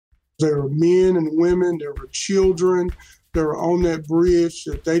There were men and women, there were children that were on that bridge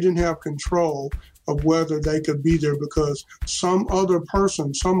that they didn't have control of whether they could be there because some other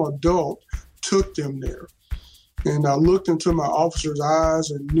person, some adult, took them there. And I looked into my officer's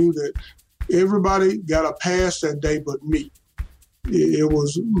eyes and knew that everybody got a pass that day but me. It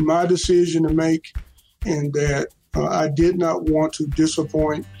was my decision to make, and that I did not want to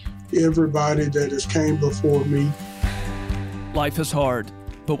disappoint everybody that has came before me. Life is hard,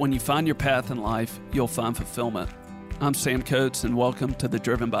 but when you find your path in life, you'll find fulfillment. I'm Sam Coates, and welcome to the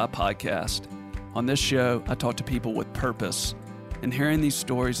Driven By podcast. On this show, I talk to people with purpose. And hearing these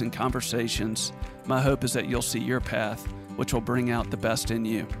stories and conversations, my hope is that you'll see your path, which will bring out the best in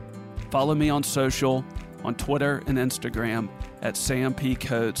you. Follow me on social, on Twitter and Instagram at Sam P.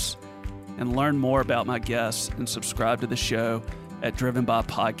 Coates, and learn more about my guests and subscribe to the show at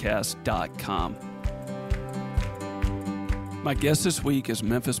drivenbypodcast.com. My guest this week is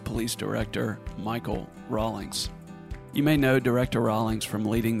Memphis Police Director Michael Rallings. You may know Director Rallings from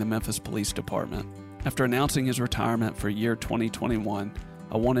leading the Memphis Police Department. After announcing his retirement for year 2021,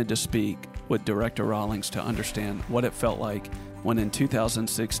 I wanted to speak with Director Rallings to understand what it felt like when in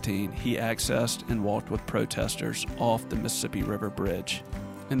 2016 he accessed and walked with protesters off the Mississippi River Bridge.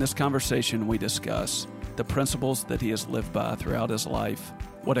 In this conversation, we discuss the principles that he has lived by throughout his life,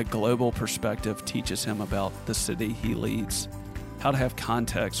 what a global perspective teaches him about the city he leads, how to have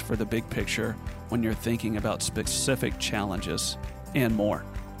context for the big picture when you're thinking about specific challenges, and more.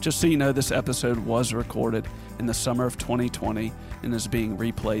 Just so you know, this episode was recorded in the summer of 2020 and is being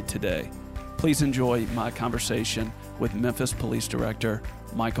replayed today. Please enjoy my conversation with Memphis Police Director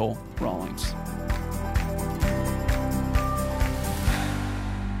Michael Rallings.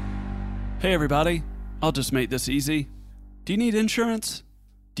 Hey everybody, I'll just make this easy. Do you need insurance?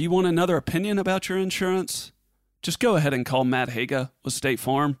 Do you want another opinion about your insurance? Just go ahead and call Matt Haga with State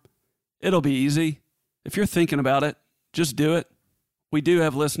Farm. It'll be easy. If you're thinking about it, just do it. We do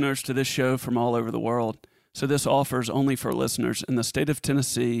have listeners to this show from all over the world, so this offer is only for listeners in the state of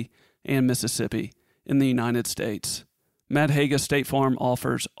Tennessee and Mississippi in the United States. Matt Haga State Farm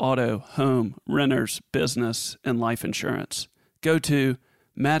offers auto, home, renters, business, and life insurance. Go to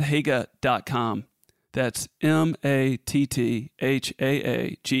matthaga.com. That's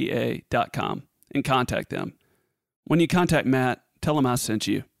matthaga.com and contact them. When you contact Matt, tell him I sent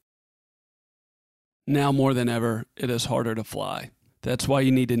you. Now more than ever, it is harder to fly. That's why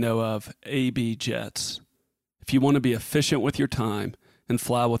you need to know of AB Jets. If you want to be efficient with your time and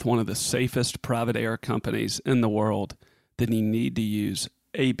fly with one of the safest private air companies in the world, then you need to use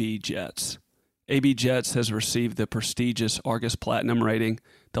AB Jets. AB Jets has received the prestigious Argus Platinum rating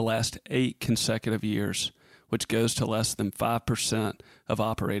the last 8 consecutive years, which goes to less than 5% of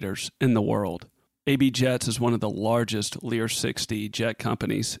operators in the world. AB Jets is one of the largest Lear 60 jet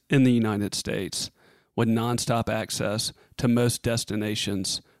companies in the United States, with nonstop access to most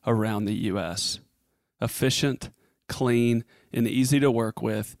destinations around the U.S. Efficient, clean, and easy to work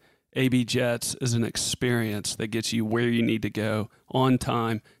with, AB Jets is an experience that gets you where you need to go on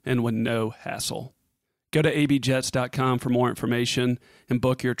time and with no hassle. Go to abjets.com for more information and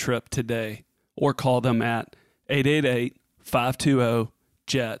book your trip today, or call them at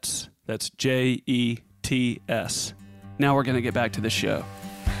 888-520-JETS. That's JETS. Now we're going to get back to the show.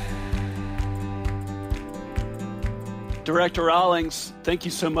 Director Rallings, thank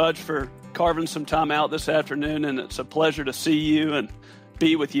you so much for carving some time out this afternoon, and it's a pleasure to see you and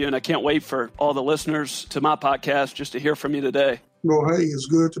be with you, and I can't wait for all the listeners to my podcast just to hear from you today. Well, hey, it's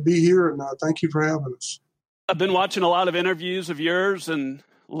good to be here, and thank you for having us. I've been watching a lot of interviews of yours and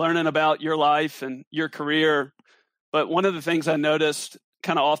learning about your life and your career, but one of the things I noticed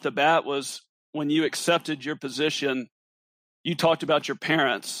kind of off the bat was when you accepted your position, you talked about your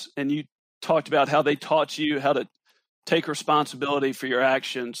parents, and you talked about how they taught you how to take responsibility for your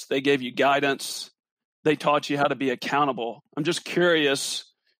actions. They gave you guidance. They taught you how to be accountable. I'm just curious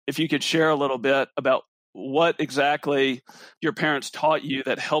if you could share a little bit about what exactly your parents taught you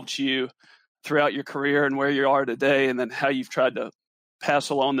that helped you throughout your career and where you are today, and then how you've tried to pass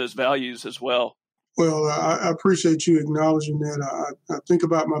along those values as well. Well, I appreciate you acknowledging that. I think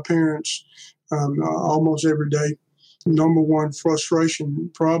about my parents almost every day. Number one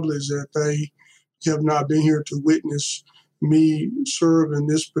frustration probably is that they have not been here to witness me serve in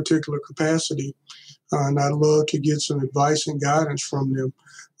this particular capacity. And I'd love to get some advice and guidance from them.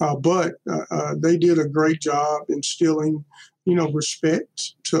 But they did a great job instilling,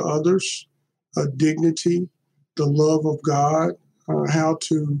 respect to others, dignity, the love of God, how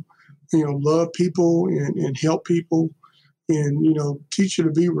to, love people and help people, and, teach you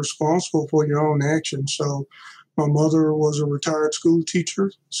to be responsible for your own actions. So My mother was a retired school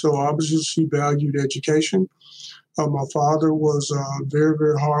teacher, so obviously she valued education. My father was a very,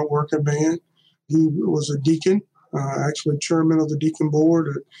 very hardworking man. He was a deacon, actually chairman of the deacon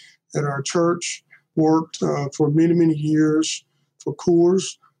board at our church, worked for many, many years for Coors.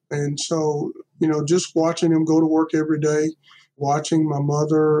 And so, just watching him go to work every day, watching my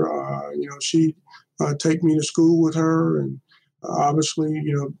mother, she'd take me to school with her, and obviously,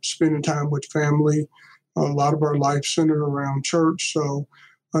 spending time with family. A lot of our life centered around church. So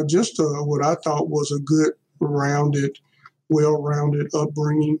just what I thought was a good, rounded, well-rounded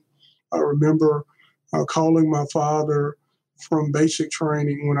upbringing. I remember calling my father from basic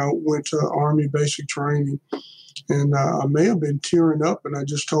training when I went to Army basic training. And I may have been tearing up, and I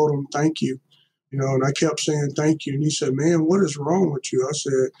just told him, thank you. And I kept saying thank you. And he said, man, what is wrong with you? I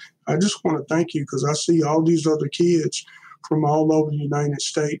said, I just want to thank you because I see all these other kids from all over the United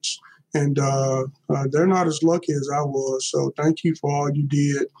States, and they're not as lucky as I was. So thank you for all you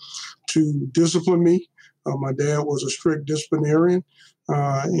did to discipline me. My dad was a strict disciplinarian,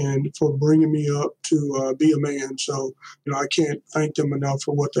 and for bringing me up to be a man. So, I can't thank them enough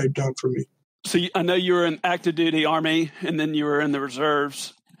for what they've done for me. So I know you were in active duty Army, and then you were in the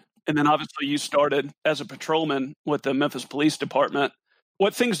reserves. And then obviously you started as a patrolman with the Memphis Police Department.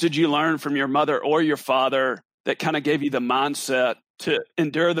 What things did you learn from your mother or your father that kind of gave you the mindset to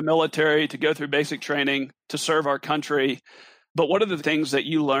endure the military, to go through basic training, to serve our country? But what are the things that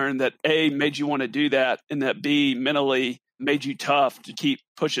you learned that A, made you want to do that, and that B, mentally made you tough to keep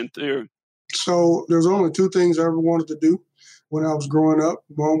pushing through? So there's only two things I ever wanted to do when I was growing up.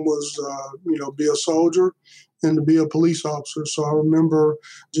 One was, be a soldier and to be a police officer. So I remember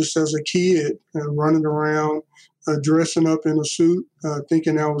just as a kid running around, dressing up in a suit,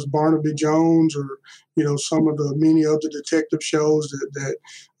 thinking I was Barnaby Jones or, some of the many other detective shows that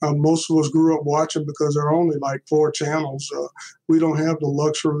most of us grew up watching because there are only like 4 channels. We don't have the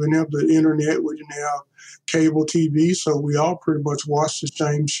luxury. We didn't have the internet. We didn't have cable TV. So we all pretty much watched the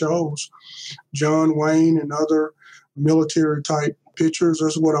same shows. John Wayne and other military type pictures.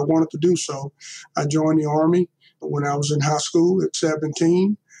 That's what I wanted to do. So I joined the Army when I was in high school at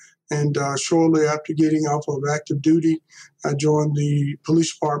 17. And shortly after getting off of active duty, I joined the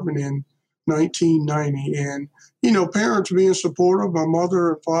police department in 1990. And, parents being supportive, my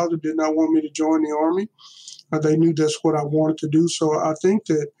mother and father did not want me to join the Army. They knew that's what I wanted to do. So I think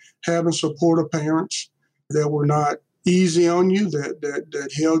that having supportive parents that were not easy on you, that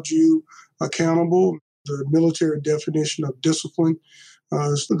held you accountable. The military definition of discipline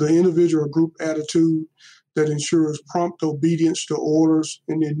is the individual group attitude that ensures prompt obedience to orders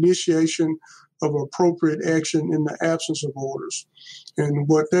and the initiation of appropriate action in the absence of orders. And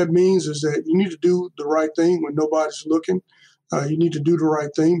what that means is that you need to do the right thing when nobody's looking. You need to do the right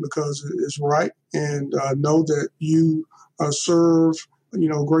thing because it's right, and know that you serve,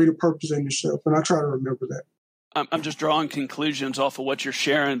 greater purpose than yourself. And I try to remember that. I'm just drawing conclusions off of what you're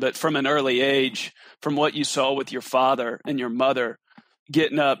sharing, but from an early age, from what you saw with your father and your mother,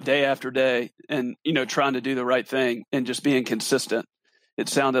 getting up day after day and, trying to do the right thing and just being consistent. It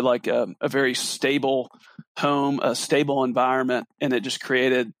sounded like a very stable home, a stable environment, and it just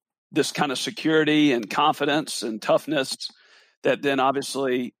created this kind of security and confidence and toughness that then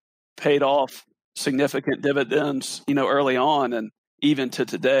obviously paid off significant dividends, early on and even to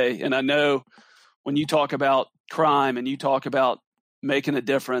today. And I know when you talk about crime and you talk about making a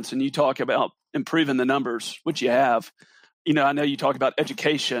difference and you talk about improving the numbers, which you have, I know you talk about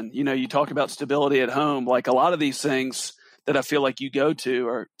education, you talk about stability at home, like a lot of these things that I feel like you go to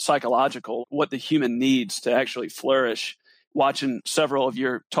are psychological, what the human needs to actually flourish. Watching several of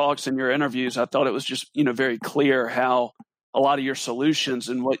your talks and your interviews, I thought it was just, very clear how a lot of your solutions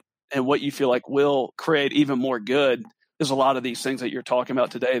and what you feel like will create even more good is a lot of these things that you're talking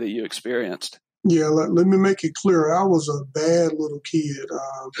about today that you experienced. Yeah, let me make it clear. I was a bad little kid.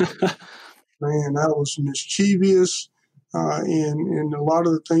 Man, I was mischievous. And a lot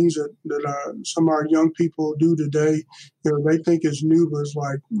of the things that some of our young people do today, they think is new, but it's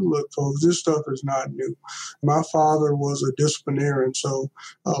like, look, folks, this stuff is not new. My father was a disciplinarian, so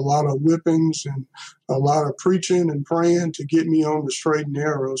a lot of whippings and a lot of preaching and praying to get me on the straight and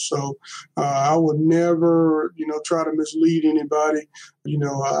narrow. So I would never, try to mislead anybody.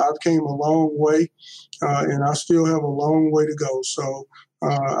 I've came a long way, and I still have a long way to go. So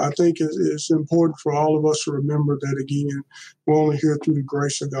I think it's important for all of us to remember that, again, we're only here through the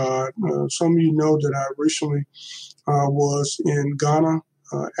grace of God. Some of you know that I recently was in Ghana,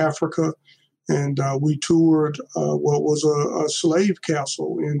 Africa, and we toured what was a slave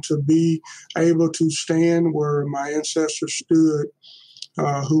castle. And to be able to stand where my ancestors stood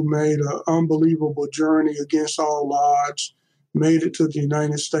who made an unbelievable journey against all odds, made it to the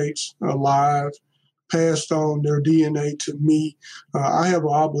United States alive, passed on their DNA to me. I have an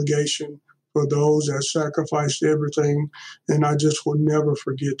obligation for those that sacrificed everything, and I just will never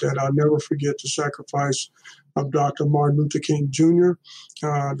forget that. I'll never forget the sacrifice of Dr. Martin Luther King Jr.,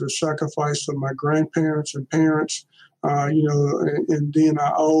 the sacrifice of my grandparents and parents, and then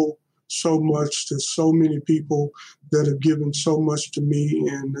I owe so much to so many people that have given so much to me.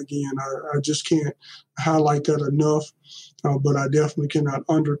 And again, I just can't highlight that enough, but I definitely cannot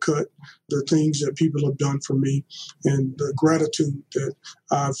undercut the things that people have done for me and the gratitude that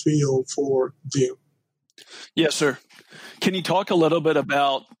I feel for them. Yes, sir. Can you talk a little bit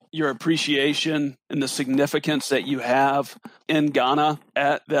about your appreciation and the significance that you have in Ghana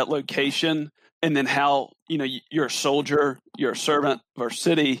at that location, and then how, you're a soldier, you're a servant of our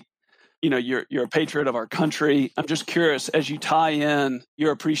city, you're a patriot of our country. I'm just curious, as you tie in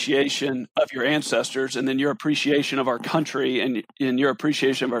your appreciation of your ancestors and then your appreciation of our country and your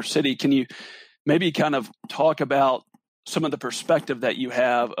appreciation of our city, can you maybe kind of talk about some of the perspective that you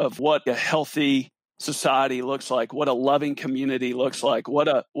have of what a healthy society looks like, what a loving community looks like, what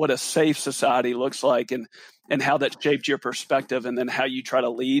a safe society looks like, and how that shaped your perspective and then how you try to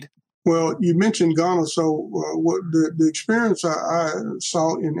lead? Well, you mentioned Ghana. So what the experience I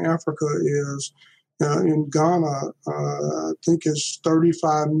saw in Africa is in Ghana, I think it's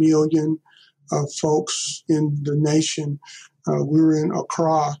 35 million folks in the nation. We were in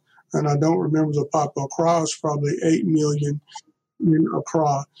Accra, and I don't remember the pop. Accra is probably 8 million in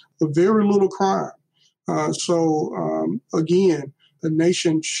Accra. But very little crime. Again, a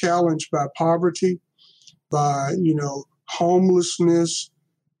nation challenged by poverty, by, homelessness,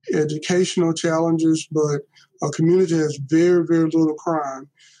 educational challenges, but a community has very, very little crime.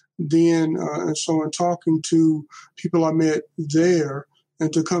 And so in talking to people I met there,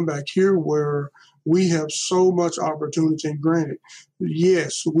 and to come back here where we have so much opportunity, and granted,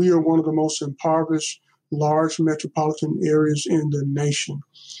 yes, we are one of the most impoverished large metropolitan areas in the nation.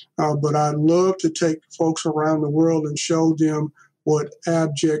 But I love to take folks around the world and show them what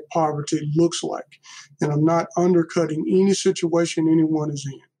abject poverty looks like. And I'm not undercutting any situation anyone is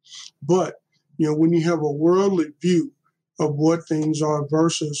in. But, when you have a worldly view of what things are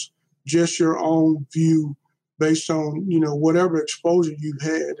versus just your own view based on, whatever exposure you've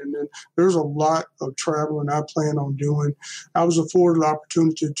had. And then there's a lot of traveling I plan on doing. I was afforded the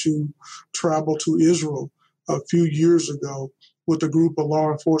opportunity to travel to Israel a few years ago with a group of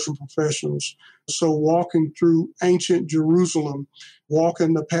law enforcement professionals. So walking through ancient Jerusalem,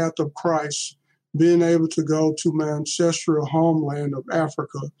 walking the path of Christ, being able to go to my ancestral homeland of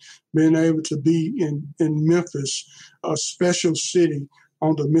Africa, being able to be in Memphis, a special city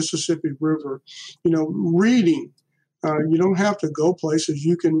on the Mississippi River, reading. You don't have to go places.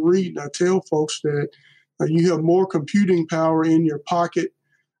 You can read. And I tell folks that you have more computing power in your pocket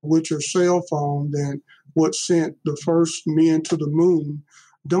with your cell phone than what sent the first men to the moon.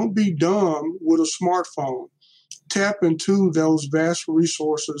 Don't be dumb with a smartphone. Tap into those vast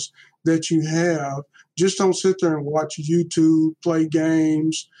resources that you have. Just don't sit there and watch YouTube, play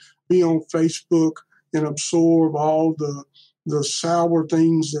games, be on Facebook and absorb all the sour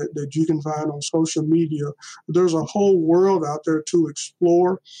things that you can find on social media. There's a whole world out there to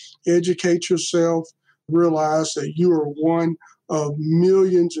explore. Educate yourself. Realize that you are one of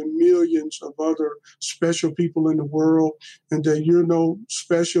millions and millions of other special people in the world, and that you're no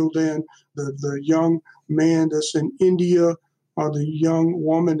special than the young man that's in India or the young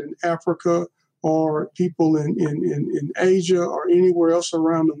woman in Africa or people in Asia or anywhere else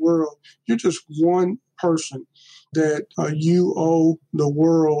around the world. You're just one person that you owe the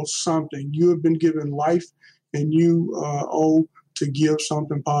world something. You have been given life, and you owe to give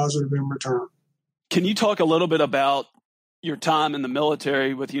something positive in return. Can you talk a little bit about your time in the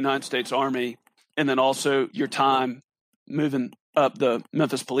military with the United States Army, and then also your time moving up the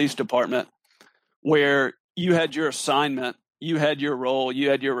Memphis Police Department, where you had your assignment, you had your role, you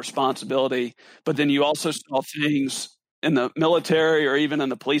had your responsibility, but then you also saw things in the military or even in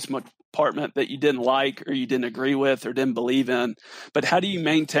the police department that you didn't like or you didn't agree with or didn't believe in. But how do you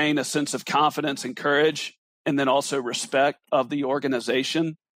maintain a sense of confidence and courage, and then also respect of the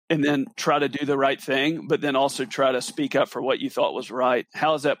organization, and then try to do the right thing, but then also try to speak up for what you thought was right?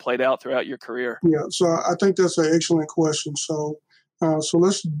 How has that played out throughout your career? Yeah, so I think that's an excellent question. So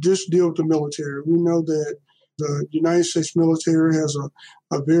let's just deal with the military. We know that the United States military has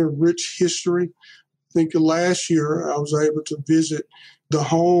a very rich history. I think last year I was able to visit the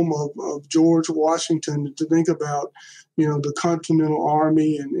home of George Washington, to think about, the Continental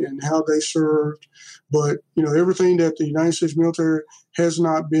Army and how they served. But, everything that the United States military has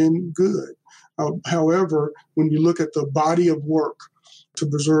not been good. However, when you look at the body of work to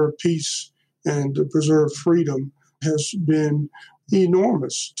preserve peace and to preserve freedom has been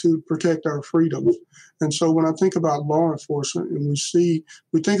enormous to protect our freedoms. And so when I think about law enforcement and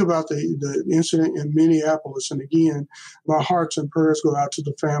we think about the incident in Minneapolis, and again, my hearts and prayers go out to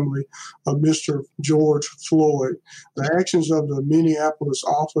the family of Mr. George Floyd. The actions of the Minneapolis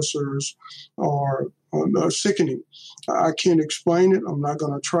officers are sickening. I can't explain it. I'm not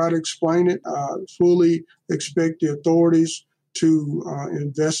going to try to explain it. I fully expect the authorities to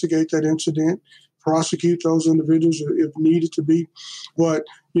investigate that incident, prosecute those individuals if needed to be. But,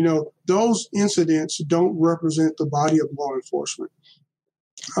 those incidents don't represent the body of law enforcement.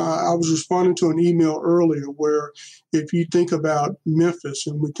 I was responding to an email earlier where if you think about Memphis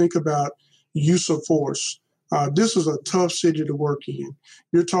and we think about use of force, this is a tough city to work in.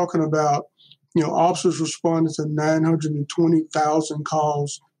 You're talking about, officers responded to 920,000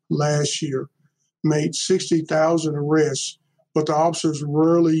 calls last year, made 60,000 arrests, but the officers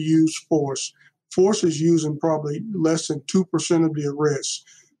rarely use force. Force is used in probably less than 2% of the arrests.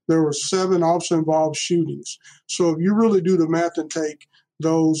 There were 7 officer-involved shootings. So if you really do the math and take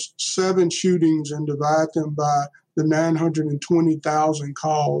those 7 shootings and divide them by the 920,000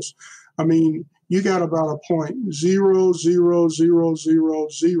 calls, you got about a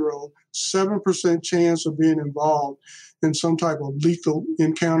 0.00007% chance of being involved in some type of lethal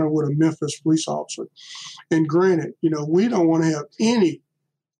encounter with a Memphis police officer. And granted, we don't want to have any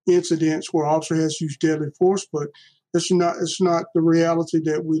incidents where officer has used deadly force, but it's not the reality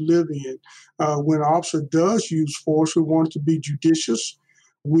that we live in. When an officer does use force, we want it to be judicious.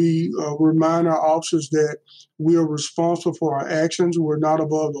 We remind our officers that we are responsible for our actions. We're not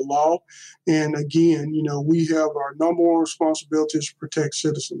above the law. And again, we have our number one responsibility is to protect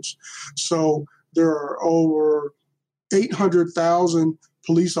citizens. So there are over 800,000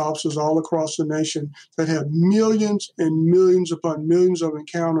 police officers all across the nation that have millions and millions upon millions of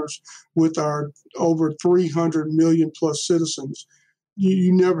encounters with our over 300 million plus citizens.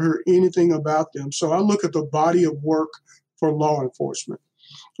 You never hear anything about them. So I look at the body of work for law enforcement.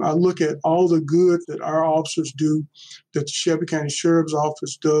 I look at all the good that our officers do, that the Shelby County Sheriff's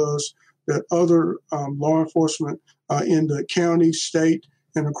Office does, that other law enforcement in the county, state,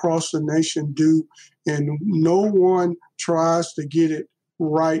 and across the nation do. And no one tries to get it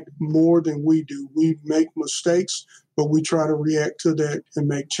right more than we do. We make mistakes, but we try to react to that and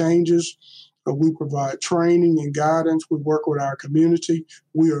make changes. We provide training and guidance. We work with our community.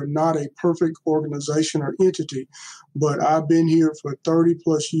 We are not a perfect organization or entity, but I've been here for 30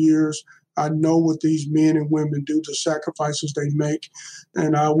 plus years. I know what these men and women do, the sacrifices they make.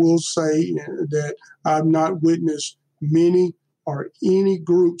 And I will say that I've not witnessed many or any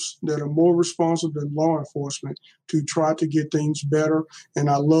groups that are more responsible than law enforcement to try to get things better.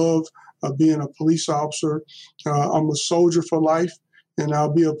 And I love being a police officer. I'm a soldier for life, and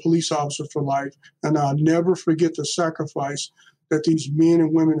I'll be a police officer for life. And I'll never forget the sacrifice that these men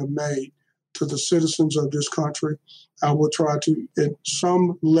and women have made to the citizens of this country. I will try to, at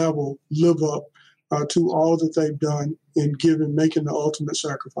some level, live up to all that they've done in making the ultimate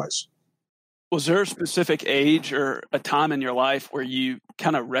sacrifice. Was there a specific age or a time in your life where you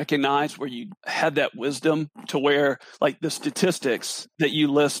kind of recognized where you had that wisdom to where, like the statistics that you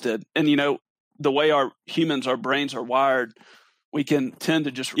listed, and the way our brains are wired, we can tend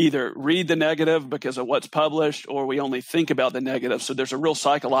to just either read the negative because of what's published, or we only think about the negative. So there's a real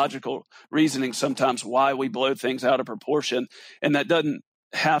psychological reasoning sometimes why we blow things out of proportion. And that doesn't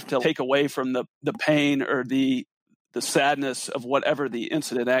have to take away from the pain or the sadness of whatever the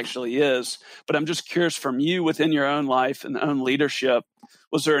incident actually is. But I'm just curious, from you within your own life and own leadership,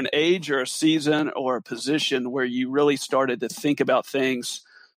 was there an age or a season or a position where you really started to think about things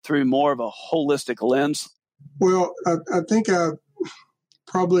through more of a holistic lens? Well, I think I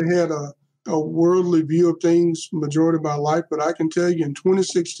probably had a worldly view of things majority of my life, but I can tell you in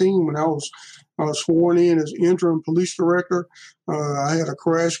 2016, when I was sworn in as interim police director, I had a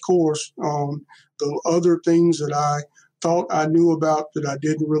crash course on the other things that I thought I knew about that I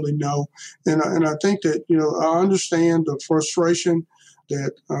didn't really know. And I think that, I understand the frustration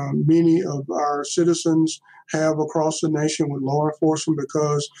that many of our citizens have across the nation with law enforcement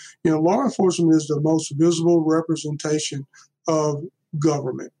because, law enforcement is the most visible representation of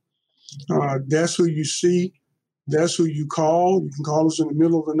government. That's who you see. That's who you call. You can call us in the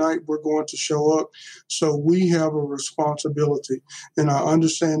middle of the night. We're going to show up. So we have a responsibility, and I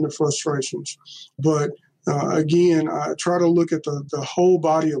understand the frustrations. But Again, I try to look at the whole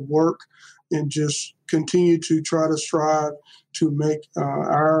body of work and just continue to try to strive to make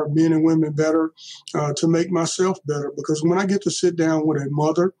our men and women better, to make myself better. Because when I get to sit down with a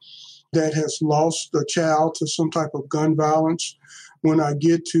mother that has lost a child to some type of gun violence, when I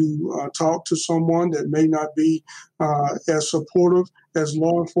get to talk to someone that may not be as supportive as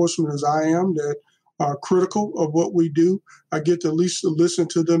law enforcement as I am, that are critical of what we do, I get to at least listen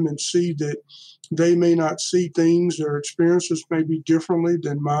to them and see that they may not see things, their experiences may be differently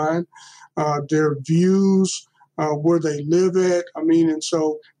than mine, their views, where they live at. And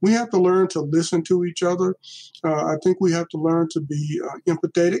so we have to learn to listen to each other. I think we have to learn to be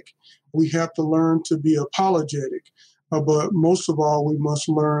empathetic. We have to learn to be apologetic. But most of all, we must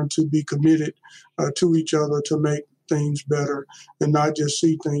learn to be committed to each other to make things better and not just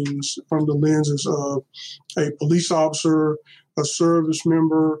see things from the lenses of a police officer, a service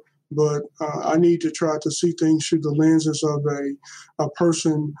member, but I need to try to see things through the lenses of a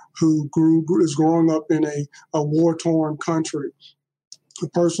person who is growing up in a war-torn country, a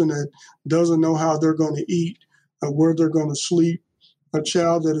person that doesn't know how they're going to eat, where they're going to sleep, a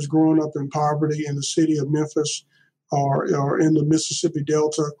child that is growing up in poverty in the city of Memphis or in the Mississippi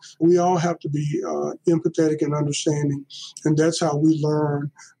Delta. We all have to be empathetic and understanding, and that's how we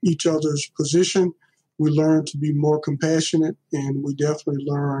learn each other's position. We learn to be more compassionate, and we definitely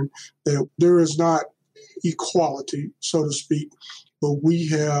learn that there is not equality, so to speak, but we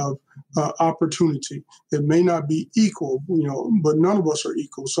have opportunity. It may not be equal, but none of us are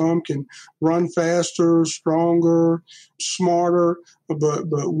equal. Some can run faster, stronger, smarter,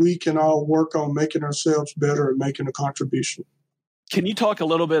 but we can all work on making ourselves better and making a contribution. Can you talk a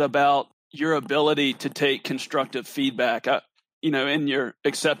little bit about your ability to take constructive feedback? In your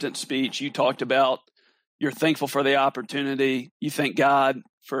acceptance speech, you talked about you're thankful for the opportunity. You thank God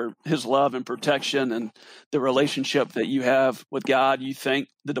for his love and protection and the relationship that you have with God. You thank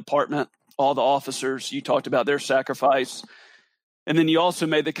the department, all the officers. You talked about their sacrifice. And then you also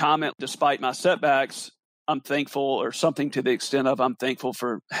made the comment, despite my setbacks, I'm thankful, or something to the extent of I'm thankful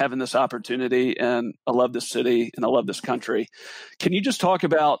for having this opportunity, and I love this city and I love this country. Can you just talk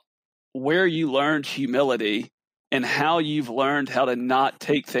about where you learned humility and how you've learned how to not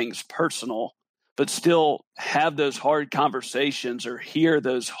take things personal, but still have those hard conversations or hear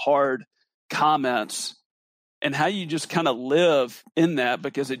those hard comments, and how you just kind of live in that?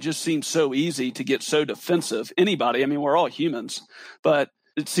 Because it just seems so easy to get so defensive. Anybody, we're all humans, but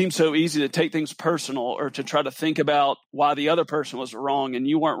it seems so easy to take things personal or to try to think about why the other person was wrong and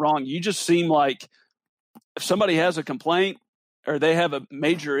you weren't wrong. You just seem like if somebody has a complaint or they have a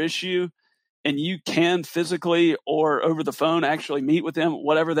major issue, and you can physically or over the phone actually meet with them,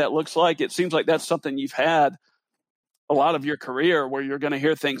 whatever that looks like, it seems like that's something you've had a lot of your career, where you're going to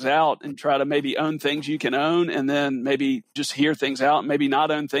hear things out and try to maybe own things you can own, and then maybe just hear things out and maybe not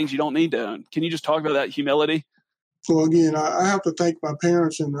own things you don't need to own. Can you just talk about that humility? So again, I have to thank my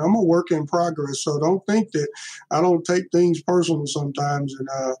parents, and I'm a work in progress. So don't think that I don't take things personal sometimes. And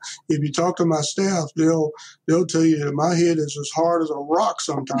if you talk to my staff, they'll tell you that my head is as hard as a rock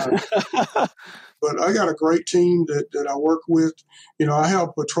sometimes. But I got a great team that I work with. I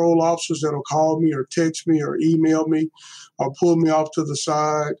have patrol officers that'll call me or text me or email me or pull me off to the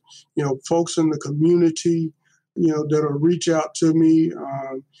side. Folks in the community, that'll reach out to me.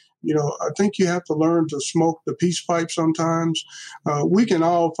 I think you have to learn to smoke the peace pipe sometimes. We can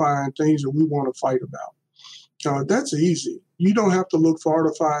all find things that we want to fight about. That's easy. You don't have to look far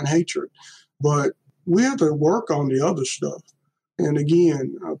to find hatred, but we have to work on the other stuff. And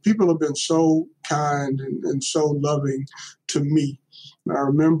again, people have been so kind and so loving to me. I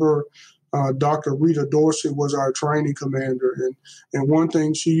remember Dr. Rita Dorsey was our training commander, and one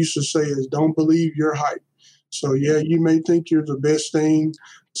thing she used to say is, don't believe your hype. So yeah, you may think you're the best thing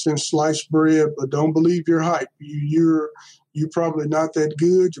since sliced bread, but don't believe your hype. You're probably not that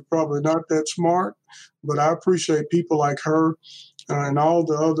good. You're probably not that smart. But I appreciate people like her and all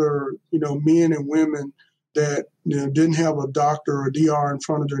the other men and women that didn't have a doctor or DR in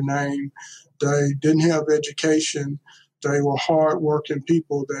front of their name. They didn't have education. They were hardworking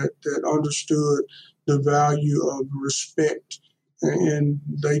people that understood the value of respect, and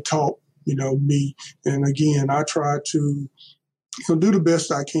they taught me. And again, I try to do the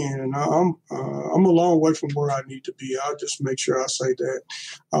best I can, and I'm a long way from where I need to be. I'll just make sure I say that.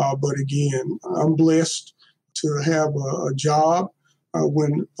 But again, I'm blessed to have a job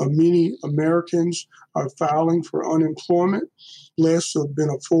when many Americans are filing for unemployment. Blessed to have been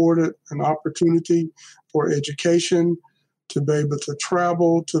afforded an opportunity for education, to be able to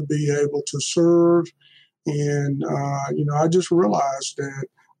travel, to be able to serve. And, I just realized that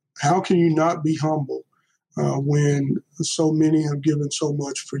how can you not be humble? when so many have given so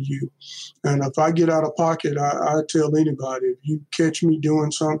much for you. And if I get out of pocket, I tell anybody, if you catch me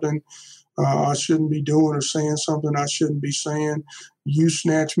doing something I shouldn't be doing or saying something I shouldn't be saying, you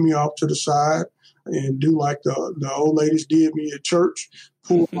snatch me off to the side and do like the old ladies did me at church,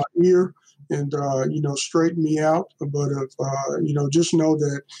 pull my ear and, straighten me out. But if, just know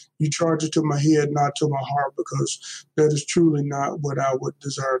that you charge it to my head, not to my heart, because that is truly not what I would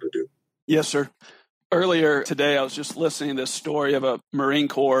desire to do. Yes, sir. Earlier today, I was just listening to this story of a Marine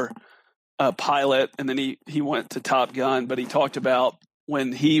Corps pilot, and then he went to Top Gun, but he talked about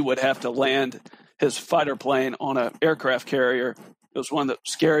when he would have to land his fighter plane on an aircraft carrier. It was one of the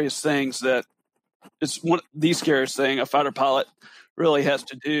scariest things the scariest thing a fighter pilot really has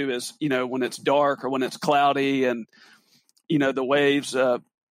to do is, when it's dark or when it's cloudy and, the waves, are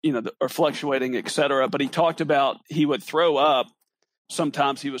fluctuating, et cetera. But he talked about he would throw up.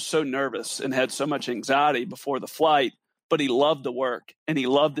 Sometimes he was so nervous and had so much anxiety before the flight, but he loved the work and he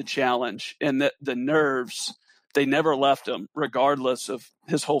loved the challenge, and the nerves, they never left him regardless of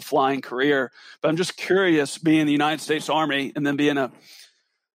his whole flying career. But I'm just curious, being the United States Army and then being a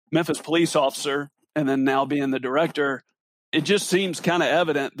Memphis police officer and then now being the director, it just seems kind of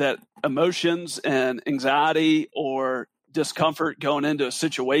evident that emotions and anxiety or discomfort going into a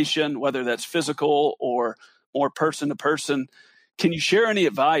situation, whether that's physical or more person to person, can you share any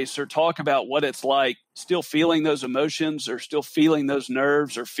advice or talk about what it's like still feeling those emotions or still feeling those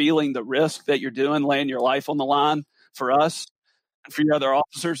nerves or feeling the risk that you're doing, laying your life on the line for us and for your other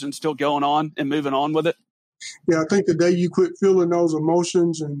officers and still going on and moving on with it? Yeah, I think the day you quit feeling those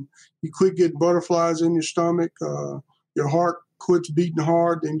emotions and you quit getting butterflies in your stomach, your heart quits beating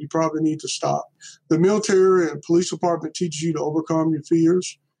hard, then you probably need to stop. The military and police department teaches you to overcome your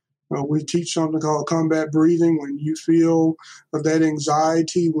fears. We teach something called combat breathing. When you feel that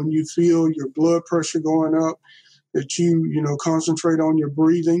anxiety, when you feel your blood pressure going up, that you concentrate on your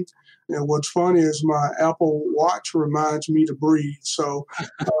breathing. And what's funny is my Apple Watch reminds me to breathe. So,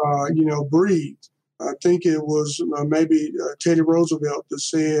 breathe. I think it was maybe Teddy Roosevelt that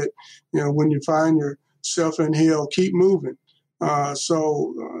said, when you find yourself in hell, keep moving.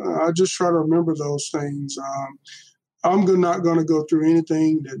 So I just try to remember those things. I'm not going to go through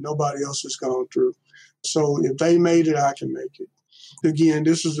anything that nobody else has gone through. So if they made it, I can make it. Again,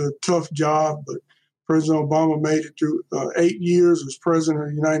 this is a tough job, but President Obama made it through 8 years as president of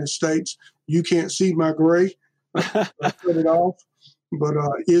the United States. You can't see my gray. I cut it off, but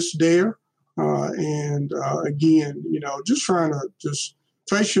it's there. Again, just trying to just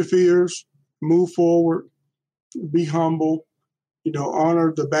face your fears, move forward, be humble,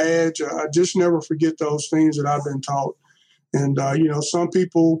 honor the badge. I just never forget those things that I've been taught. And, some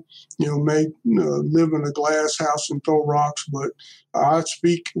people, may live in a glass house and throw rocks, but I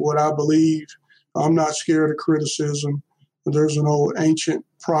speak what I believe. I'm not scared of criticism. There's an old ancient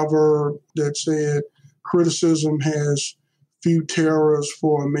proverb that said, criticism has few terrors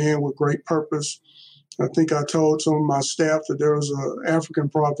for a man with great purpose. I think I told some of my staff that there was an African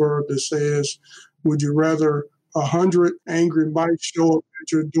proverb that says, would you rather 100 angry mice show up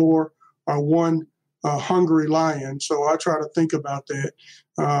at your door or one hungry lion? So I try to think about that.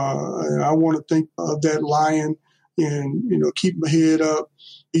 I want to think of that lion and, keep my head up,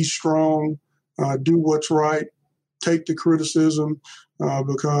 be strong, do what's right, take the criticism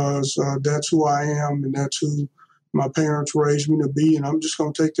because that's who I am and that's who my parents raised me to be. And I'm just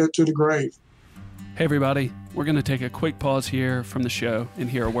going to take that to the grave. Hey, everybody. We're going to take a quick pause here from the show and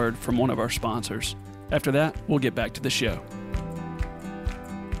hear a word from one of our sponsors. After that, we'll get back to the show.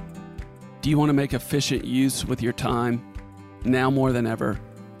 Do you want to make efficient use with your time? Now more than ever,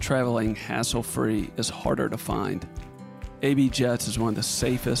 traveling hassle-free is harder to find. AB Jets is one of the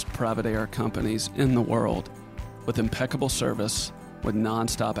safest private air companies in the world, with impeccable service, with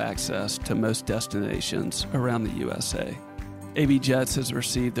nonstop access to most destinations around the USA. AB Jets has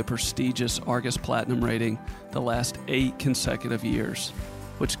received the prestigious Argus Platinum rating the last 8 consecutive years,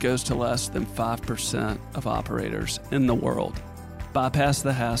 which goes to less than 5% of operators in the world. Bypass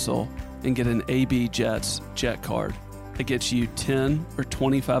the hassle and get an AB Jets Jet Card. It gets you 10 or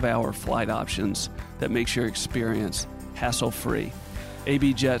 25-hour flight options that makes your experience hassle-free.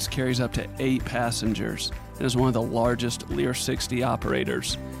 AB Jets carries up to 8 passengers and is one of the largest Lear 60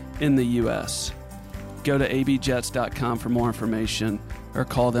 operators in the U.S. Go to abjets.com for more information or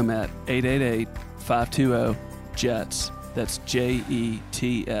call them at 888-520-JETS. That's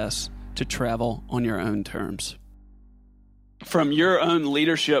JETS to travel on your own terms. From your own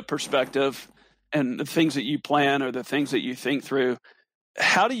leadership perspective and the things that you plan or the things that you think through,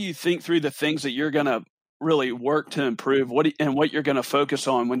 how do you think through the things that you're going to really work to improve? What you're going to focus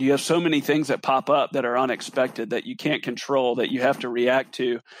on when you have so many things that pop up that are unexpected, that you can't control, that you have to react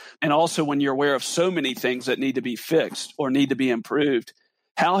to? And also when you're aware of so many things that need to be fixed or need to be improved,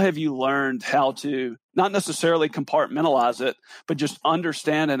 how have you learned how to not necessarily compartmentalize it, but just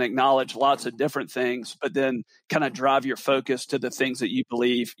understand and acknowledge lots of different things, but then kind of drive your focus to the things that you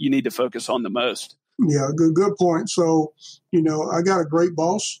believe you need to focus on the most? Yeah, good point. So, I got a great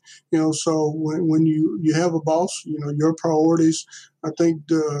boss. So when you have a boss, your priorities. I think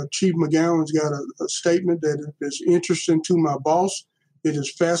Chief McGowan's got a statement that if it's interesting to my boss, it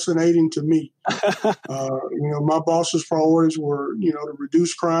is fascinating to me. My boss's priorities were, to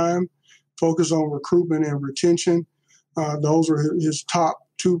reduce crime, focus on recruitment and retention. Those were his top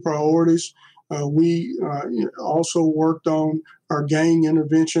two priorities. We also worked on our gang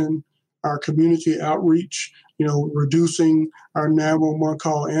intervention, our community outreach, reducing our 911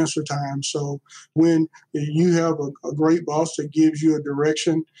 call answer time. So when you have a great boss that gives you a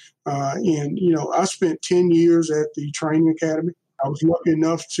direction, I spent 10 years at the training academy. I was lucky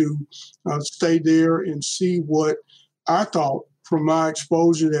enough to stay there and see what I thought from my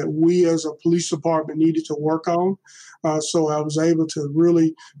exposure that we as a police department needed to work on. So I was able to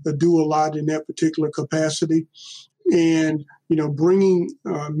really do a lot in that particular capacity. And, bringing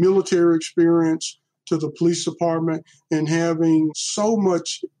military experience to the police department and having so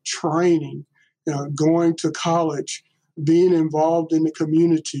much training, going to college, being involved in the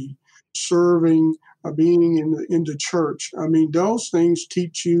community, serving, being in the church. I mean, those things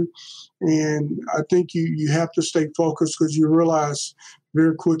teach you. And I think you have to stay focused because you realize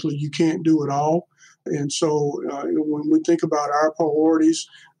very quickly you can't do it all. And so when we think about our priorities,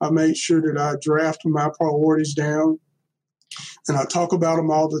 I made sure that I draft my priorities down and I talk about them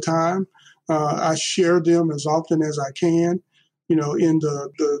all the time. I share them as often as I can. In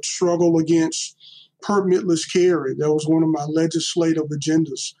the struggle against permitless carry, that was one of my legislative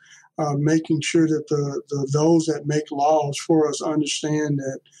agendas, making sure that those that make laws for us understand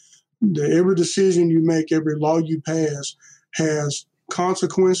that every decision you make, every law you pass has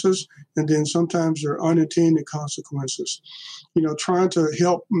consequences, and then sometimes there are unintended consequences. Trying to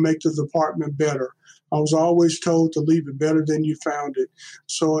help make the department better. I was always told to leave it better than you found it.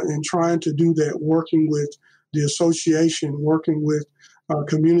 So in trying to do that, working with the association, working with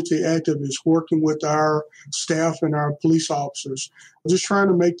community activists, working with our staff and our police officers, just trying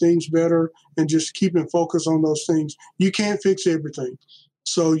to make things better and just keeping focus on those things. You can't fix everything.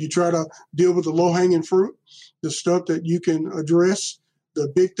 So you try to deal with the low-hanging fruit, the stuff that you can address, the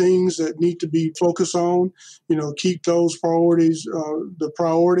big things that need to be focused on, keep those priorities the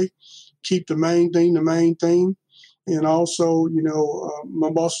priority, keep the main thing the main thing. And also, my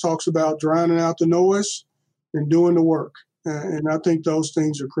boss talks about drowning out the noise and doing the work. And I think those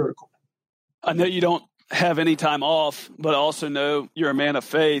things are critical. I know you don't have any time off, but I also know you're a man of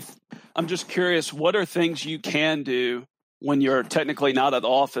faith. I'm just curious, what are things you can do when you're technically not at the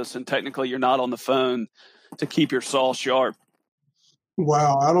office and technically you're not on the phone to keep your saw sharp?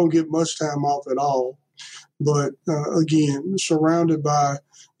 Wow, I don't get much time off at all. But again, surrounded by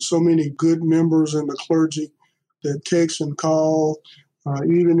so many good members in the clergy that text and call,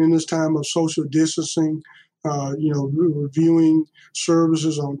 even in this time of social distancing, reviewing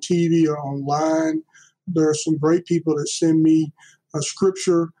services on TV or online. There are some great people that send me a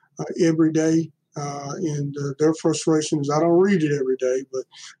scripture every day. And their frustration is I don't read it every day,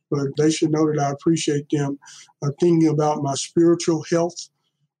 but they should know that I appreciate them thinking about my spiritual health,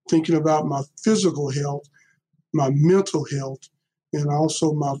 thinking about my physical health, my mental health, and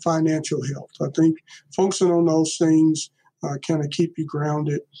also my financial health. I think focusing on those things kind of keep you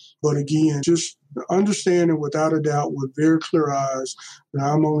grounded. But again, just understanding without a doubt with very clear eyes that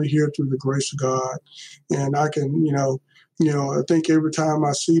I'm only here through the grace of God. And I can, I think every time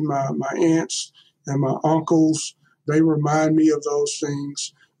I see my aunts and my uncles, they remind me of those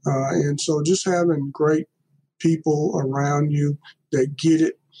things. And so just having great people around you that get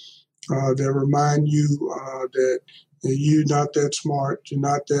it, that remind you that you're not that smart, you're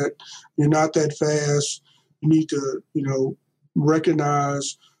not that fast. You need to,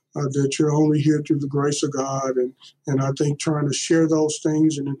 recognize that you're only here through the grace of God. And I think trying to share those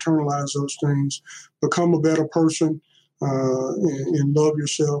things and internalize those things, become a better person, and love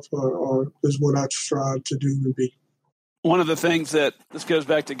yourself is what I strive to do and be. One of the things that this goes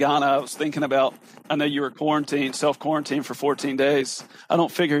back to Ghana, I was thinking about, I know you were self-quarantined for 14 days. I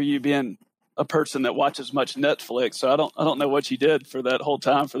don't figure you being a person that watches much Netflix, so I don't know what you did for that whole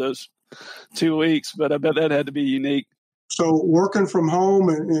time for those 2 weeks, but I bet that had to be unique. So working from home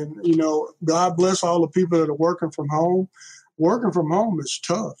and God bless all the people that are working from home. Working from home is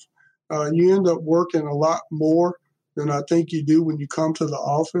tough. you end up working a lot more than I think you do when you come to the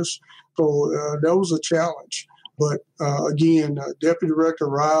office. So that was a challenge. But again, Deputy Director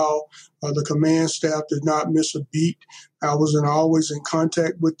Rao, the command staff did not miss a beat. I was always in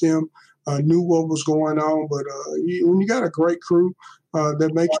contact with them, knew what was going on. But when you got a great crew,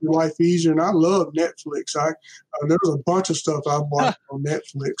 that makes your life easier. And I love Netflix. There's a bunch of stuff I've watched on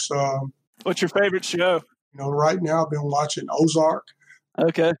Netflix. What's your favorite show? Right now I've been watching Ozark.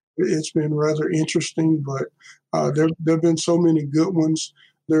 Okay. It's been rather interesting, but there have been so many good ones.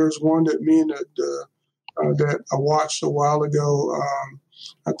 There's one that that I watched a while ago.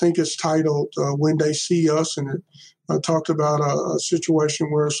 I think it's titled When They See Us, and it talked about a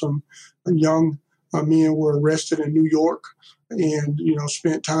situation where some young men were arrested in New York and,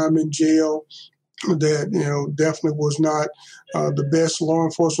 spent time in jail. That, definitely was not the best law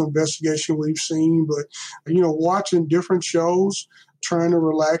enforcement investigation we've seen. But, watching different shows, trying to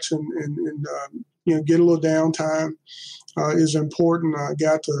relax and get a little downtime is important. I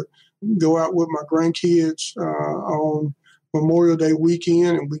got to go out with my grandkids on Memorial Day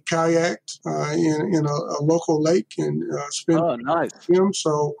weekend, and we kayaked in a local lake and spent nice. them.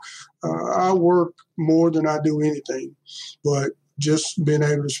 So I work more than I do anything, but just being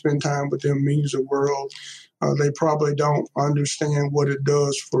able to spend time with them means the world. They probably don't understand what it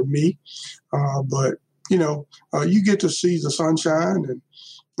does for me, but you get to see the sunshine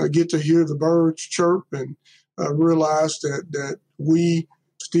and get to hear the birds chirp and realize that we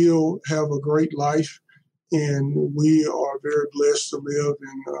still have a great life, and we are very blessed to live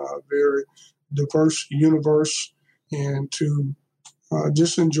in a very diverse universe and to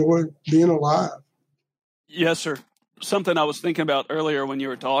just enjoy being alive. Yes, sir. Something I was thinking about earlier when you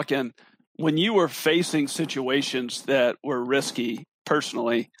were talking, when you were facing situations that were risky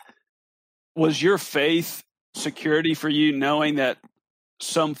personally, was your faith security for you, knowing that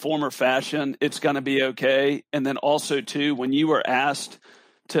some form or fashion it's going to be okay? And then also, too, when you were asked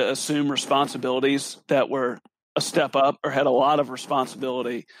to assume responsibilities that were a step up or had a lot of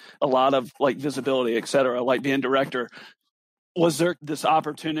responsibility, a lot of visibility, et cetera, like being director, was there this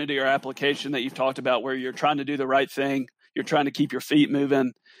opportunity or application that you've talked about where you're trying to do the right thing, you're trying to keep your feet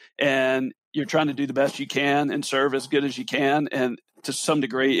moving, and you're trying to do the best you can and serve as good as you can, and to some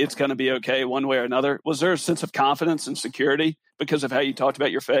degree it's going to be okay one way or another? Was there a sense of confidence and security because of how you talked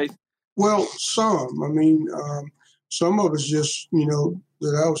about your faith? Well, some. I mean, some of it's just,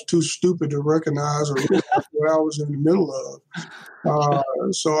 that I was too stupid to recognize or realize what I was in the middle of.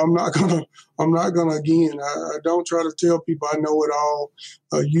 So I'm not gonna again. I don't try to tell people I know it all.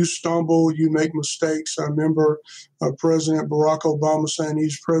 You stumble, you make mistakes. I remember President Barack Obama saying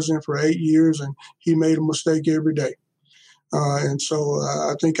he's president for 8 years and he made a mistake every day. And so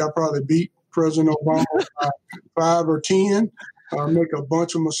I think I probably beat President Obama by 5 or 10. Make a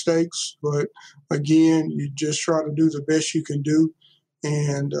bunch of mistakes, but again, you just try to do the best you can do.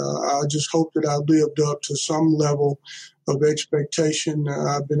 And I just hope that I lived up to some level of expectation.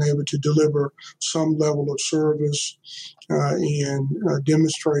 I've been able to deliver some level of service and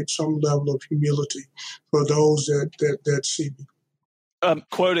demonstrate some level of humility for those that see me. I'm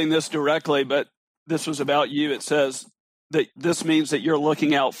quoting this directly, but this was about you. It says that this means that you're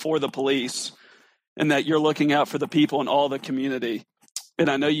looking out for the police and that you're looking out for the people in all the community. And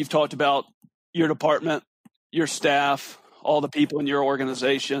I know you've talked about your department, your staff, all the people in your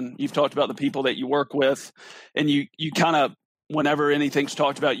organization. You've talked about the people that you work with, and you kind of, whenever anything's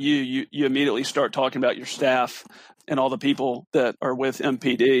talked about you immediately start talking about your staff and all the people that are with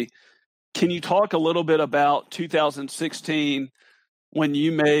MPD. Can you talk a little bit about 2016 when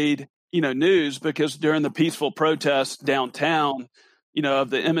you made, news? Because during the peaceful protest downtown, of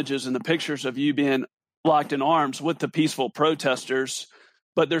the images and the pictures of you being locked in arms with the peaceful protesters,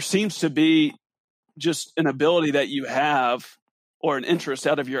 but there seems to be just an ability that you have, or an interest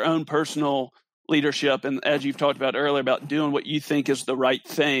out of your own personal leadership, and as you've talked about earlier, about doing what you think is the right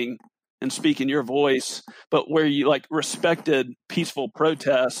thing and speaking your voice, but where you respected peaceful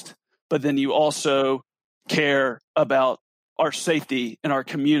protest, but then you also care about our safety and our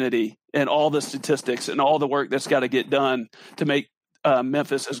community and all the statistics and all the work that's got to get done to make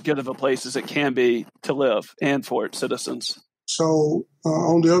Memphis as good of a place as it can be to live and for its citizens. So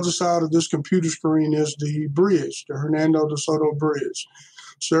on the other side of this computer screen is the bridge, the Hernando de Soto Bridge.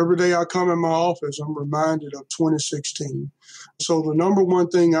 So every day I come in my office, I'm reminded of 2016. So the number one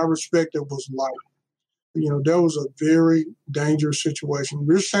thing I respected was life. There was a very dangerous situation.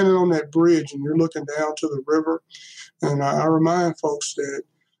 We're standing on that bridge and you're looking down to the river. And I remind folks that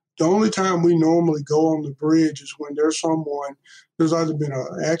the only time we normally go on the bridge is when there's either been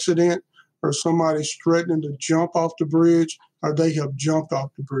an accident or somebody's threatening to jump off the bridge. or they have jumped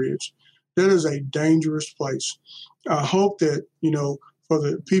off the bridge. That is a dangerous place. I hope that, for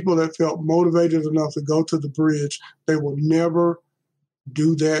the people that felt motivated enough to go to the bridge, they will never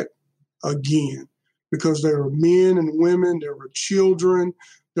do that again, because there were men and women, there were children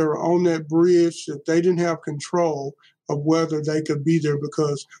that were on that bridge that they didn't have control of whether they could be there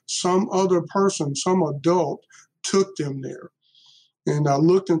because some other person, some adult, took them there. And I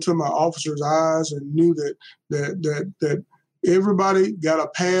looked into my officer's eyes and knew that everybody got a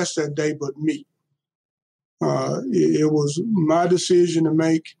pass that day but me. It was my decision to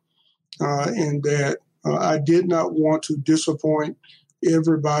make, and that I did not want to disappoint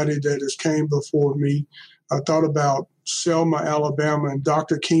everybody that has came before me. I thought about Selma, Alabama, and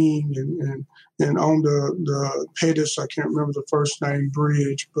Dr. King, and on the Pettis, I can't remember the first name,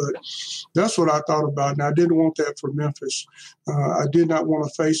 bridge, but that's what I thought about. And I didn't want that for Memphis. I did not want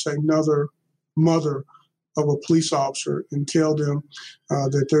to face another mother of a police officer and tell them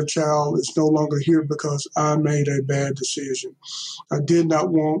that their child is no longer here because I made a bad decision. I did not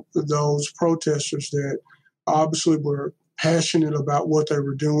want those protesters that obviously were passionate about what they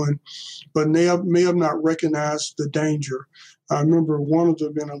were doing, but may have not recognized the danger. I remember one of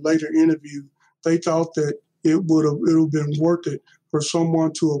them in a later interview, they thought that it would have been worth it for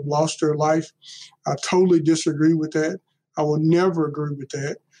someone to have lost their life. I totally disagree with that. I will never agree with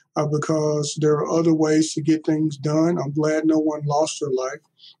that because there are other ways to get things done. I'm glad no one lost their life,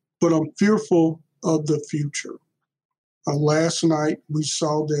 but I'm fearful of the future. Last night, we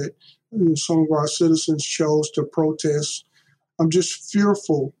saw that some of our citizens chose to protest. I'm just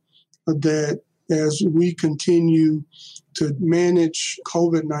fearful that as we continue to manage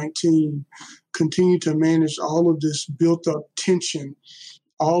COVID-19, continue to manage all of this built-up tension,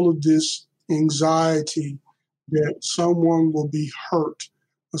 all of this anxiety, that someone will be hurt,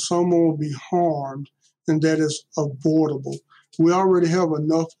 or someone will be harmed, and that is avoidable. We already have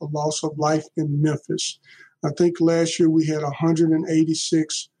enough loss of life in Memphis. I think last year we had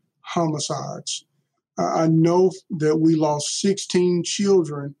 186 homicides. I know that we lost 16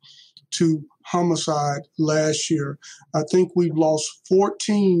 children to homicide last year. I think we've lost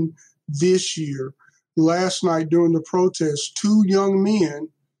 14 this year. Last night during the protest, 2 young men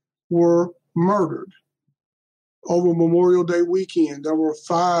were murdered. Over Memorial Day weekend, there were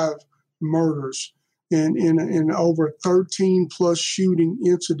 5 murders and over 13 plus shooting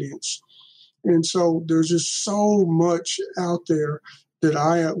incidents. And so there's just so much out there that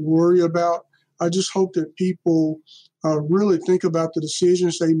I worry about. I just hope that people really think about the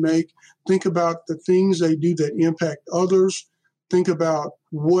decisions they make, think about the things they do that impact others, think about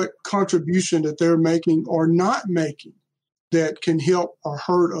what contribution that they're making or not making that can help or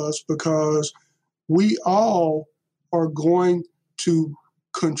hurt us, because we all are going to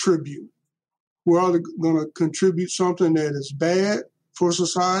contribute. We're either going to contribute something that is bad for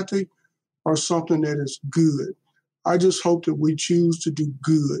society or something that is good. I just hope that we choose to do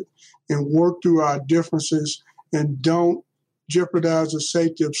good and work through our differences and don't jeopardize the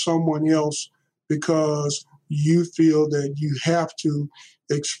safety of someone else because you feel that you have to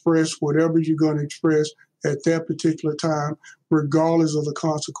express whatever you're going to express at that particular time, regardless of the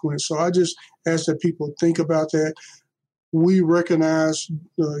consequence. So I just ask that people think about that. We recognize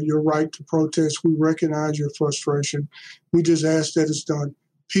your right to protest. We recognize your frustration. We just ask that it's done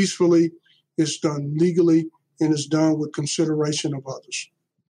peacefully, it's done legally, and it's done with consideration of others.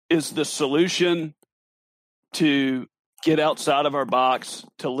 Is the solution to get outside of our box,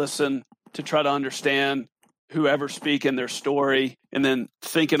 to listen, to try to understand whoever's speaking their story, and then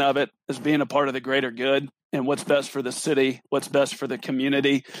thinking of it as being a part of the greater good and what's best for the city, what's best for the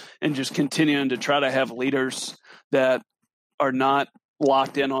community, and just continuing to try to have leaders that are not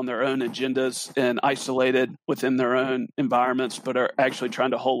locked in on their own agendas and isolated within their own environments, but are actually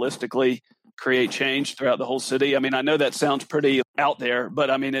trying to holistically create change throughout the whole city? I mean, I know that sounds pretty out there,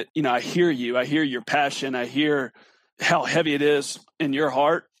 but I mean, I hear you. I hear your passion. I hear how heavy it is in your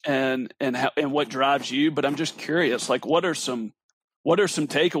heart and what drives you. But I'm just curious, like, what are some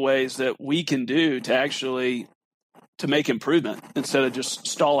takeaways that we can do to actually to make improvement instead of just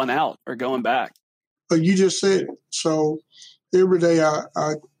stalling out or going back? But you just said it. So every day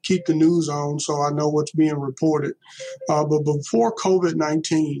I keep the news on so I know what's being reported. But before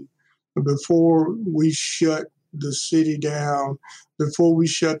COVID-19, before we shut the city down, before we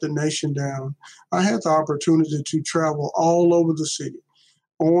shut the nation down, I had the opportunity to travel all over the city.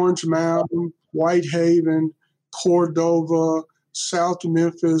 Orange Mountain, Whitehaven, Cordova, South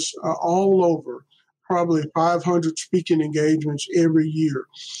Memphis, all over. Probably 500 speaking engagements every year,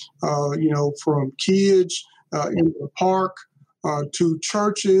 from kids in the park to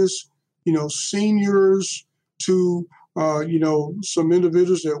churches, seniors to some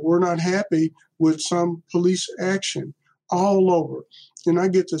individuals that were not happy with some police action all over. And I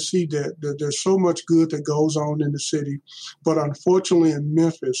get to see that there's so much good that goes on in the city. But unfortunately in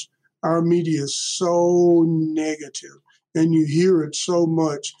Memphis, our media is so negative and you hear it so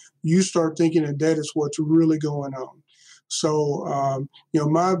much, you start thinking that is what's really going on. So,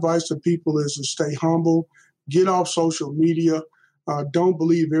 my advice to people is to stay humble, get off social media. Don't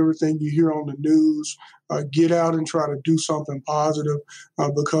believe everything you hear on the news. Get out and try to do something positive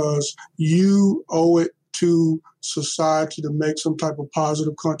because you owe it to society to make some type of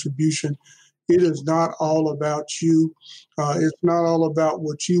positive contribution. It is not all about you. It's not all about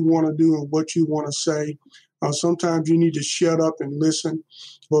what you want to do and what you want to say. Sometimes you need to shut up and listen,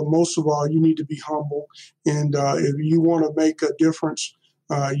 but most of all, you need to be humble. And if you want to make a difference,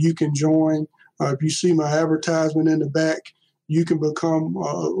 you can join. If you see my advertisement in the back, you can become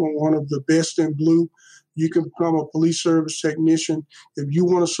one of the best in blue. You can become a police service technician. If you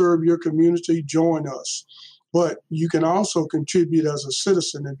want to serve your community, join us. But you can also contribute as a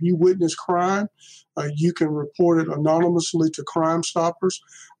citizen. If you witness crime, you can report it anonymously to Crime Stoppers.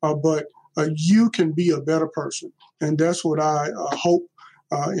 But you can be a better person. And that's what I hope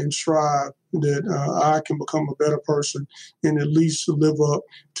and strive, that I can become a better person and at least live up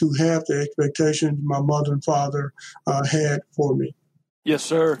to half the expectations my mother and father had for me. Yes,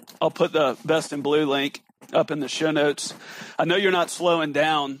 sir. I'll put the Best in Blue link up in the show notes. I know you're not slowing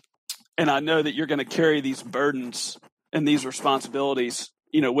down, and I know that you're going to carry these burdens and these responsibilities,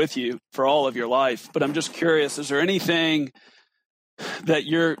 with you for all of your life. But I'm just curious, is there anything that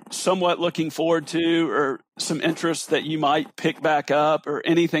you're somewhat looking forward to, or some interests that you might pick back up, or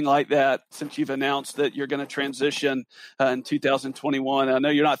anything like that, since you've announced that you're going to transition in 2021? I know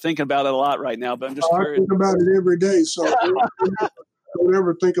you're not thinking about it a lot right now, but I'm just curious. I think about it every day, so don't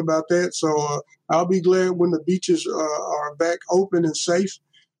ever think about that. So I'll be glad when the beaches are back open and safe.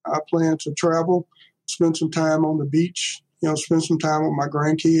 I plan to travel, spend some time on the beach, spend some time with my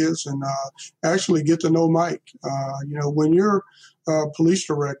grandkids, and actually get to know Mike. When you're a police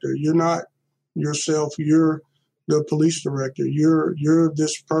director, you're not yourself. You're the police director. You're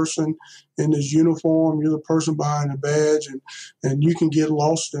this person in this uniform. You're the person behind the badge, and you can get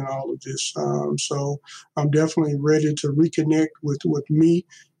lost in all of this. So I'm definitely ready to reconnect with me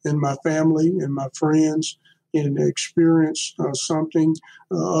and my family and my friends and experience something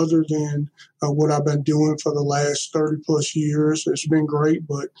other than what I've been doing for the last 30 plus years. It's been great,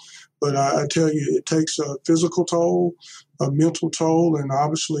 but I tell you, it takes a physical toll, a mental toll, and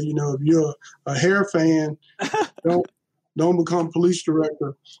obviously, if you're a hair fan, don't become police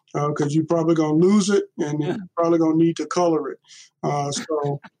director because you're probably going to lose it, and you're probably going to need to color it.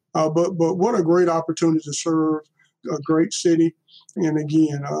 But what a great opportunity to serve a great city. And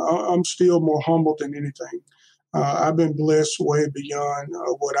again, I'm still more humble than anything. I've been blessed way beyond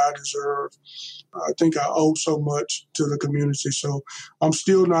what I deserve. I think I owe so much to the community. So I'm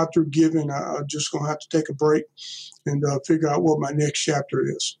still not through giving. I'm just going to have to take a break and figure out what my next chapter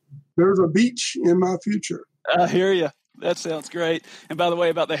is. There's a beach in my future. I hear you. That sounds great. And by the way,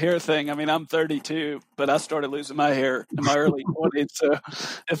 about the hair thing, I mean, I'm 32, but I started losing my hair in my early 20s. So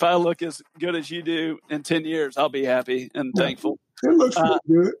if I look as good as you do in 10 years, I'll be happy and thankful. It looks pretty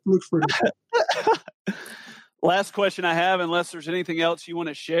good. It looks pretty good. Last question I have, unless there's anything else you want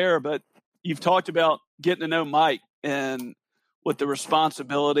to share, but you've talked about getting to know Mike and with the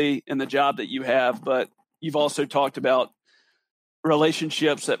responsibility and the job that you have, but you've also talked about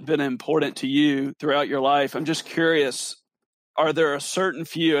relationships that have been important to you throughout your life. I'm just curious, are there a certain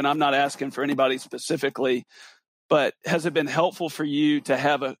few, and I'm not asking for anybody specifically, but has it been helpful for you to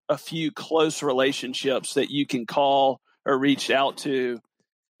have a few close relationships that you can call or reach out to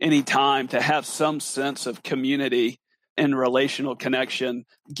anytime to have some sense of community and relational connection,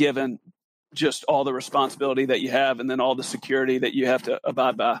 given just all the responsibility that you have and then all the security that you have to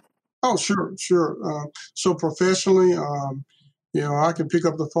abide by? Oh, sure. So professionally, I can pick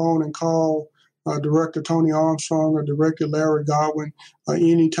up the phone and call Director Tony Armstrong or Director Larry Godwin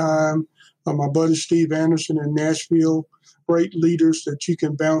anytime. My buddy Steve Anderson in Nashville, great leaders that you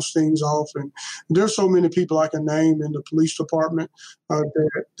can bounce things off. And there's so many people I can name in the police department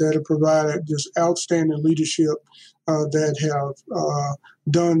that have provided just outstanding leadership that have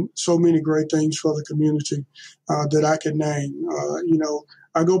done so many great things for the community that I can name.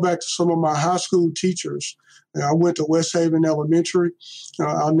 I go back to some of my high school teachers. I went to West Haven Elementary.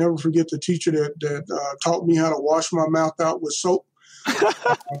 I'll never forget the teacher that taught me how to wash my mouth out with soap.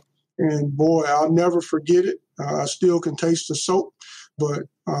 And boy, I'll never forget it. I still can taste the soap But,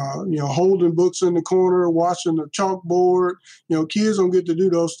 holding books in the corner, watching the chalkboard, kids don't get to do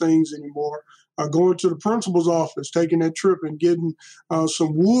those things anymore. Going to the principal's office, taking that trip and getting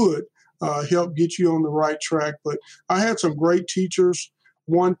some wood help get you on the right track. But I had some great teachers.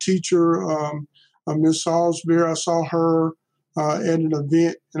 One teacher, Miss Salisbury, I saw her at an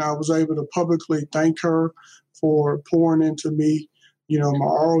event, and I was able to publicly thank her for pouring into me. My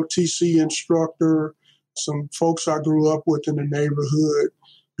ROTC instructor, some folks I grew up with in the neighborhood,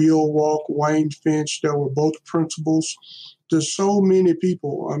 Bill Walk, Wayne Finch, that were both principals. There's so many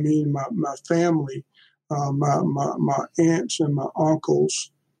people. I mean, my family, my aunts and my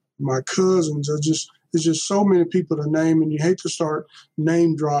uncles, my cousins. There's just so many people to name, and you hate to start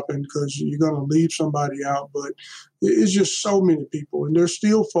name dropping because you're going to leave somebody out, but it's just so many people. And there's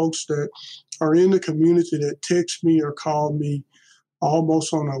still folks that are in the community that text me or call me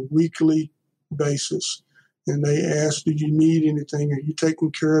almost on a weekly basis. And they ask, do you need anything? Are you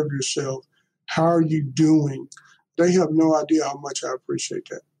taking care of yourself? How are you doing? They have no idea how much I appreciate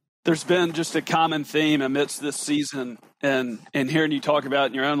that. There's been just a common theme amidst this season and hearing you talk about it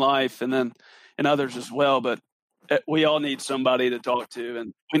in your own life and then in others as well. But we all need somebody to talk to,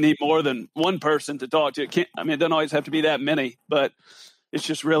 and we need more than one person to talk to. It doesn't always have to be that many, but it's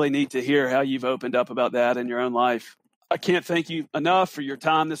just really neat to hear how you've opened up about that in your own life. I can't thank you enough for your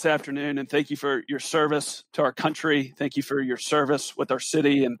time this afternoon, and thank you for your service to our country. Thank you for your service with our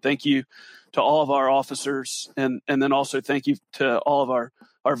city, and thank you to all of our officers, and then also thank you to all of our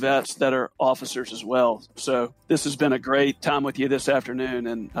vets that are officers as well. So this has been a great time with you this afternoon,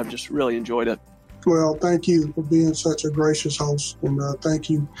 and I've just really enjoyed it. Well, thank you for being such a gracious host, and thank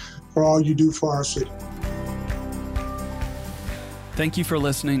you for all you do for our city. Thank you for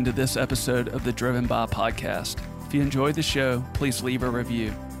listening to this episode of the Driven By podcast. If you enjoyed the show, please leave a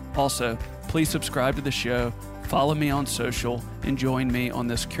review. Also, please subscribe to the show, follow me on social, and join me on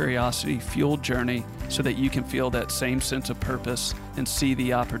this curiosity-fueled journey so that you can feel that same sense of purpose and see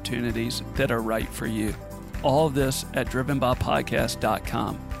the opportunities that are right for you. All of this at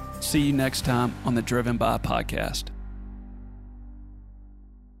drivenbypodcast.com. See you next time on the Driven By podcast.